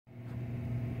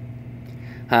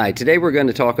Hi, today we're going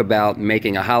to talk about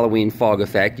making a Halloween fog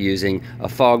effect using a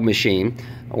fog machine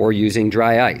or using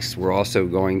dry ice. We're also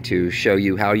going to show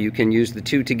you how you can use the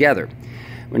two together.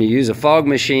 When you use a fog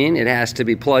machine, it has to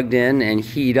be plugged in and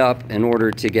heat up in order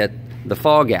to get the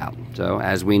fog out. So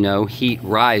as we know, heat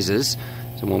rises.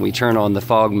 So when we turn on the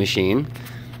fog machine,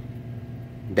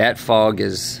 that fog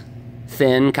is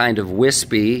thin, kind of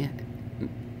wispy,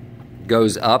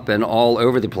 goes up and all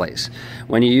over the place.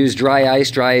 When you use dry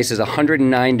ice is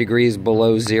 109 degrees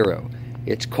below zero.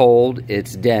 It's cold,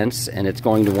 it's dense, and it's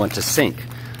going to want to sink.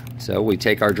 So we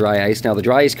take our dry ice. Now the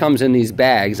dry ice comes in these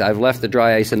bags. I've left the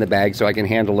dry ice in the bag so I can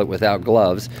handle it without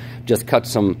gloves. Just cut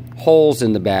some holes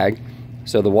in the bag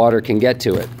so the water can get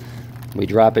to it. We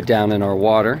drop it down in our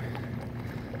water,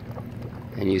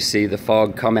 and you see the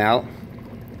fog come out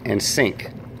and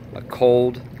sink. A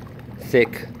cold,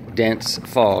 thick, dense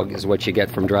fog is what you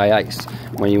get from dry ice.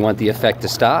 When you want the effect to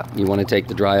stop, you want to take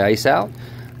the dry ice out.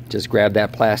 Just grab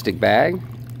that plastic bag,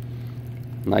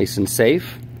 nice and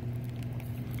safe,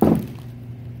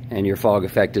 and your fog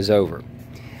effect is over.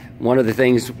 One of the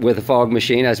things with a fog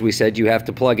machine, as we said, you have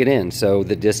to plug it in, so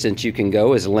the distance you can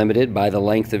go is limited by the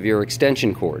length of your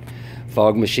extension cord.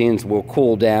 Fog machines will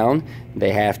cool down.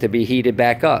 They have to be heated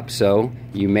back up, so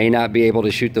you may not be able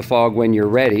to shoot the fog when you're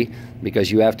ready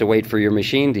because you have to wait for your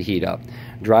machine to heat up.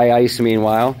 Dry ice,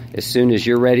 meanwhile, as soon as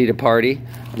you're ready to party,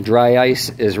 dry ice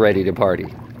is ready to party.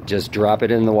 Just drop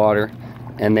it in the water,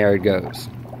 and there it goes.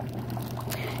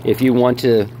 If you want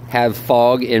to have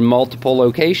fog in multiple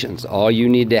locations, all you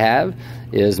need to have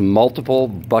is multiple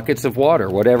buckets of water,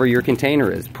 whatever your container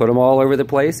is. Put them all over the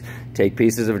place. Take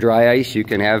pieces of dry ice. You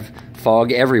can have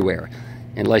fog everywhere.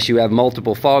 Unless you have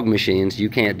multiple fog machines, you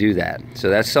can't do that. So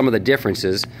that's some of the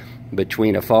differences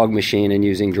between a fog machine and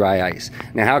using dry ice.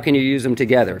 Now, how can you use them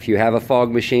together? If you have a fog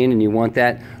machine and you want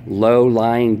that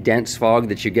low-lying, dense fog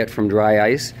that you get from dry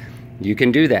ice, you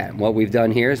can do that. What we've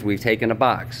done here is we've taken a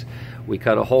box. We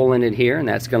cut a hole in it here, and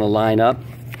that's going to line up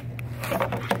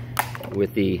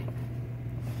with the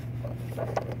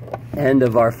end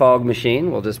of our fog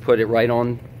machine. We'll just put it right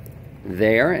on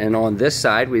there, and on this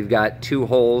side we've got two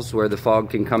holes where the fog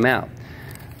can come out.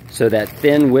 So that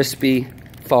thin, wispy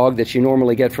fog that you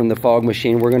normally get from the fog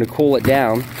machine, we're going to cool it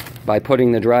down by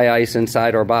putting the dry ice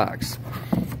inside our box.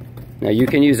 Now you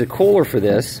can use a cooler for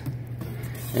this,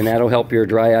 and that'll help your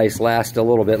dry ice last a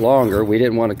little bit longer. We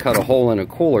didn't want to cut a hole in a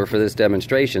cooler for this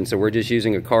demonstration, so we're just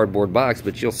using a cardboard box,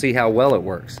 but you'll see how well it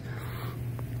works.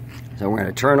 So we're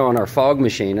going to turn on our fog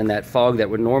machine, and that fog that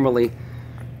would normally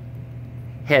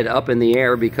head up in the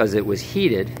air because it was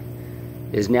heated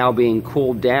is now being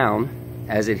cooled down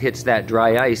as it hits that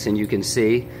dry ice, and you can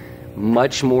see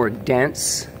much more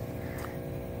dense,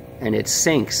 and it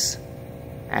sinks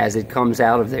as it comes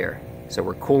out of there. So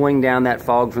we're cooling down that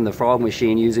fog from the fog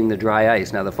machine using the dry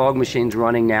ice. Now the fog machine's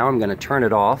running now. I'm going to turn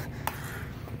it off,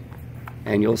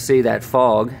 and you'll see that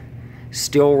fog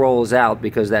still rolls out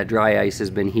because that dry ice has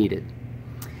been heated.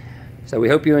 So we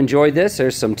hope you enjoyed this.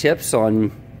 There's some tips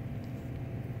on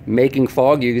making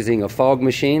fog using a fog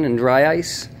machine and dry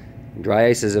ice. Dry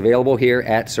ice is available here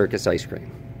at Circus Ice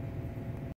Cream.